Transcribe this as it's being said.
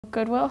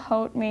Goodwill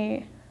helped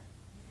me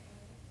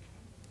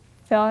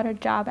fill out a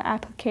job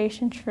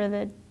application for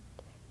the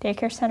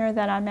daycare center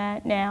that I'm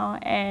at now,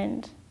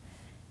 and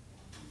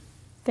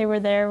they were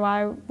there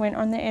while I went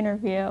on the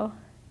interview.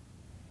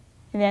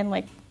 And then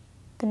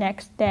the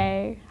next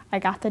day I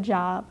got the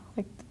job,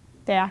 the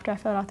day after I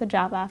filled out the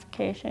job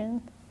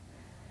application.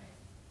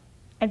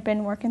 I'd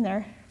been working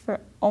there for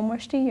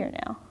almost a year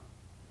now.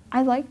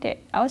 I liked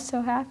it. I was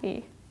so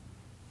happy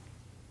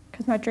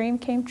because my dream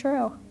came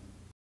true.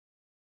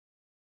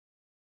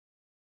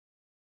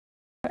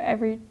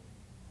 Every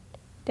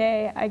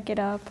day I get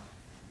up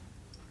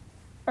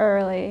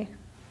early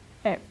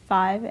at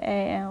 5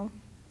 a.m.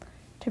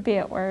 to be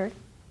at work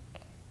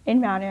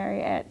in Mount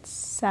Airy at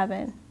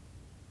 7.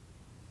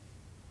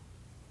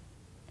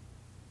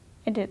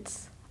 And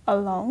it's a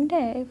long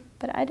day,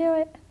 but I do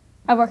it.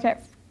 I work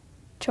at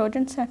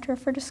Children's Center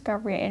for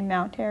Discovery in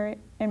Mount Airy,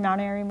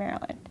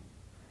 Maryland.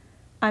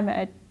 I'm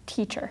a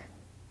teacher,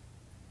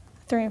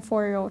 a 3- and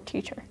 4-year-old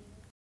teacher.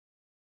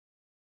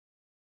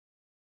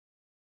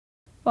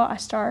 Well, I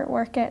start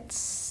work at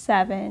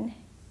 7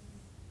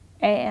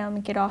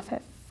 a.m., get off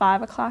at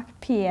 5 o'clock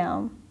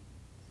p.m.,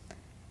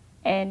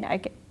 and I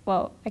get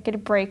a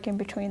break in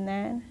between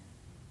then,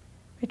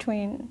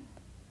 between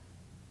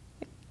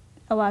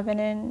 11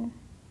 and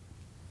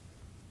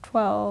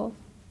 12.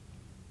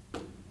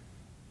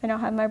 Then I'll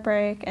have my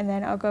break, and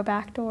then I'll go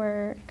back to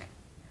work.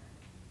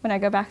 When I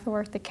go back to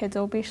work, the kids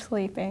will be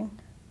sleeping.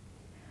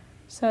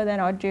 So then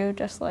I'll do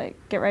just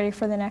get ready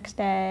for the next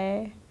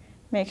day,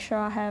 make sure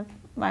I have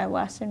my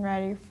lesson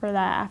ready for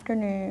that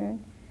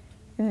afternoon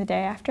and the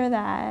day after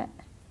that.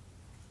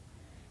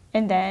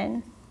 And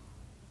then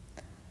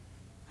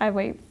I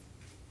wait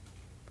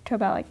till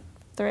about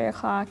 3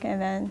 o'clock, and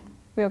then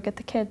we'll get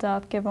the kids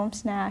up, give them a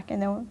snack,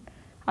 and then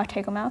I'll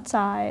take them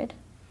outside.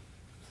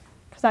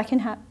 Because I can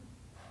have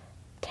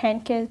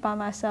 10 kids by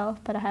myself,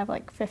 but I have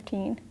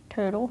 15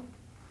 total.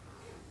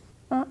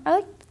 I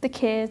like the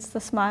kids,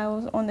 the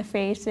smiles on the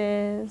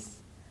faces.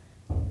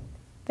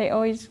 They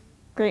always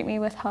greet me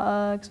with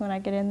hugs when I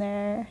get in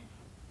there.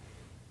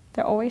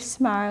 They're always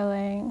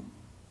smiling.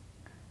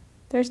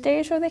 There's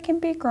days where they can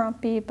be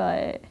grumpy,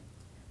 but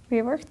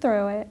we work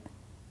through it.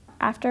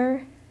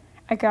 After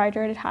I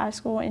graduated high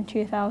school in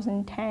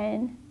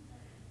 2010,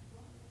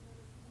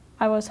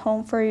 I was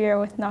home for a year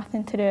with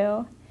nothing to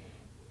do.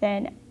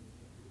 Then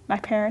my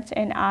parents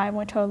and I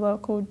went to a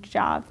local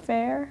job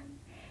fair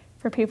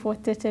for people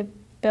with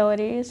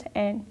disabilities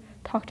and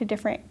talked to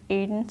different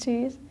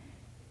agencies.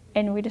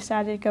 And we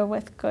decided to go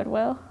with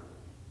Goodwill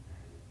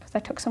because I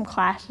took some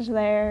classes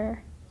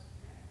there.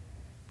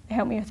 They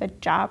helped me with a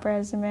job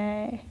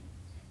resume,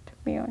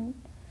 took me on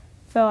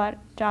fill out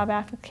job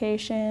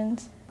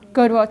applications.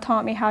 Goodwill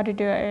taught me how to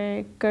do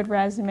a good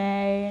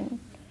resume and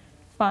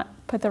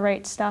put the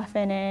right stuff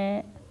in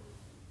it.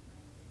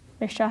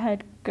 Make sure I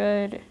had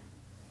good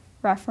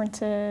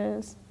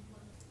references.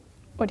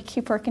 Or to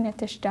keep working at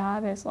this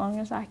job as long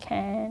as I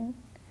can.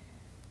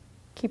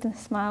 Keeping the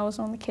smiles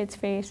on the kids'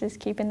 faces,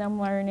 keeping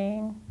them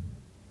learning.